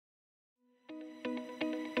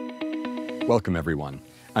Welcome everyone.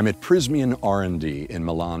 I'm at Prysmian R&D in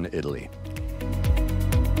Milan, Italy.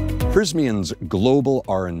 Prysmian's global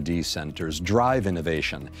R&D centers drive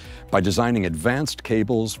innovation by designing advanced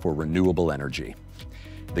cables for renewable energy,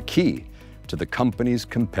 the key to the company's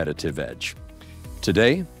competitive edge.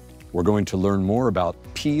 Today, we're going to learn more about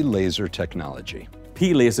P-Laser technology.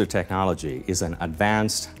 P-Laser technology is an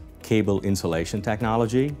advanced cable insulation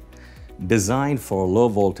technology designed for low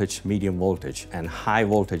voltage, medium voltage, and high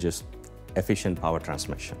voltages efficient power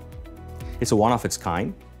transmission. It's a one of its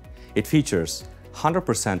kind. It features 100%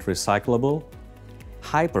 recyclable,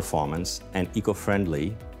 high performance, and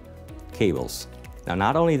eco-friendly cables. Now,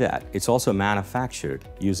 not only that, it's also manufactured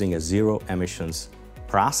using a zero emissions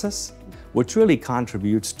process, which really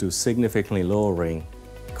contributes to significantly lowering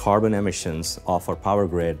carbon emissions of our power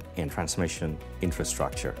grid and transmission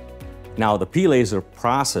infrastructure. Now, the P-Laser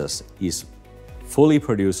process is fully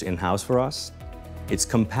produced in-house for us. It's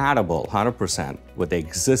compatible 100% with the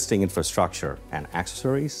existing infrastructure and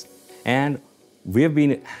accessories. And we have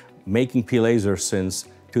been making P-Laser since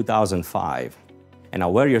 2005. And now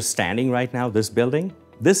where you're standing right now, this building,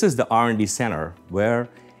 this is the R&D center where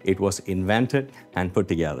it was invented and put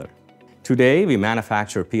together. Today, we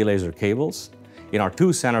manufacture P-Laser cables in our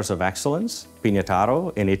two centers of excellence,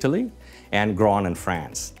 Pignataro in Italy and Grosne in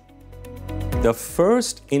France. The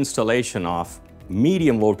first installation of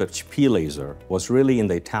medium voltage P-Laser was really in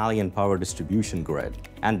the Italian power distribution grid,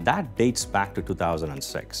 and that dates back to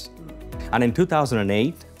 2006. And in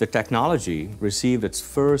 2008, the technology received its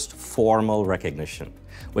first formal recognition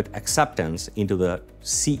with acceptance into the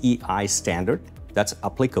CEI standard that's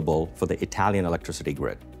applicable for the Italian electricity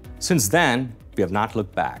grid. Since then, we have not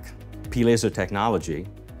looked back. P-Laser technology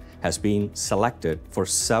has been selected for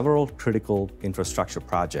several critical infrastructure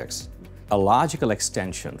projects. A logical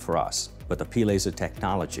extension for us with the P-Laser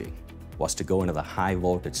technology was to go into the high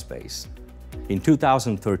voltage space. In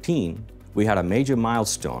 2013, we had a major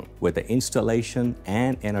milestone with the installation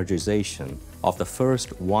and energization of the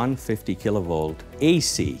first 150 kilovolt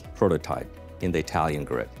AC prototype in the Italian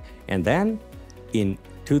grid. And then in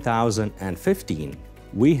 2015,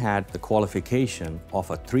 we had the qualification of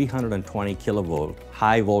a 320 kilovolt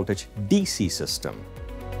high voltage DC system.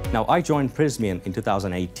 Now, I joined Prysmian in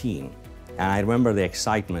 2018, and I remember the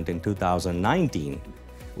excitement in 2019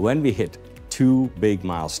 when we hit two big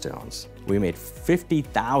milestones. We made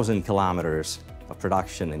 50,000 kilometers of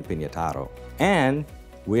production in Pignataro, and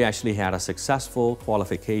we actually had a successful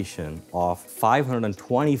qualification of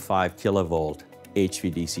 525 kilovolt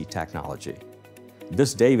HVDC technology.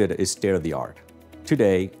 This, David, is state-of-the-art.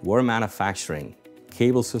 Today, we're manufacturing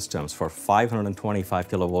cable systems for 525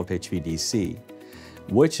 kilovolt HVDC,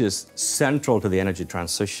 which is central to the energy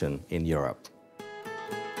transition in Europe.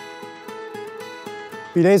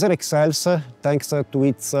 P-Laser excels thanks to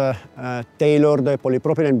its tailored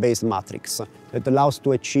polypropylene-based matrix that allows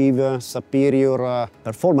to achieve superior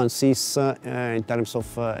performances in terms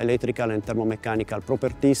of electrical and thermomechanical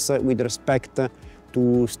properties with respect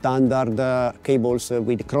to standard cables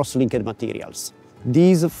with cross-linked materials.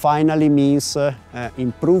 This finally means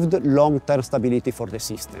improved long-term stability for the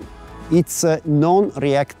system. Its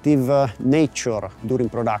non-reactive nature during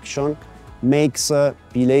production makes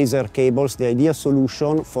P-Laser cables the ideal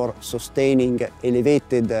solution for sustaining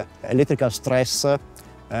elevated electrical stress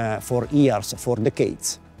for years, for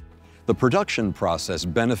decades. The production process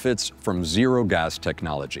benefits from zero gas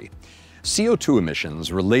technology. CO2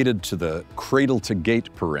 emissions related to the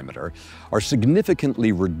cradle-to-gate perimeter are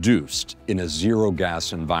significantly reduced in a zero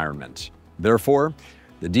gas environment. Therefore,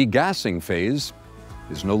 the degassing phase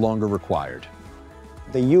is no longer required.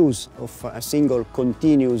 The use of a single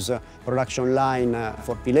continuous production line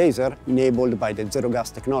for P-Laser, enabled by the zero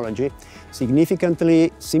gas technology,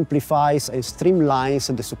 significantly simplifies and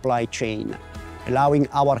streamlines the supply chain, allowing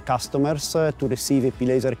our customers to receive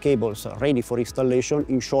P-Laser cables ready for installation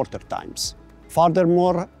in shorter times.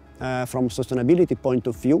 Furthermore, from sustainability point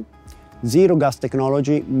of view, zero gas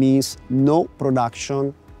technology means no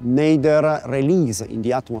production, neither release in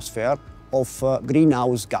the atmosphere of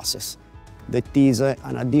greenhouse gases. That is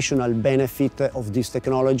an additional benefit of this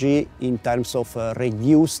technology in terms of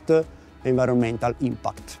reduced environmental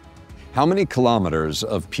impact. How many kilometers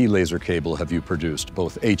of P-Laser cable have you produced,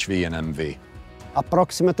 both HV and MV?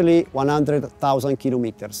 Approximately 100,000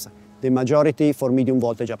 kilometers, the majority for medium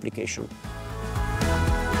voltage application.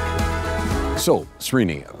 So,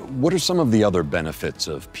 Srini, what are some of the other benefits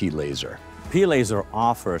of P-Laser? P-Laser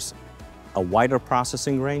offers a wider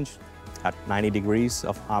processing range at 90 degrees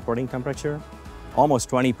of operating temperature, almost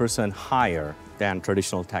 20% higher than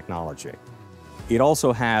traditional technology. It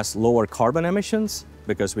also has lower carbon emissions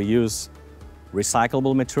because we use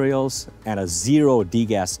recyclable materials, and a zero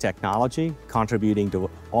degas technology, contributing to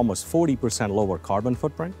almost 40% lower carbon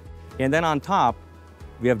footprint. And then on top,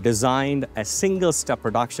 we have designed a single-step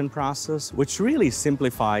production process, which really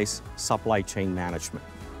simplifies supply chain management.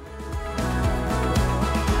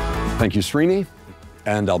 Thank you, Srini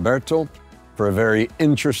and Alberto, for a very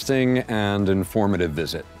interesting and informative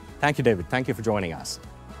visit. Thank you, David. Thank you for joining us.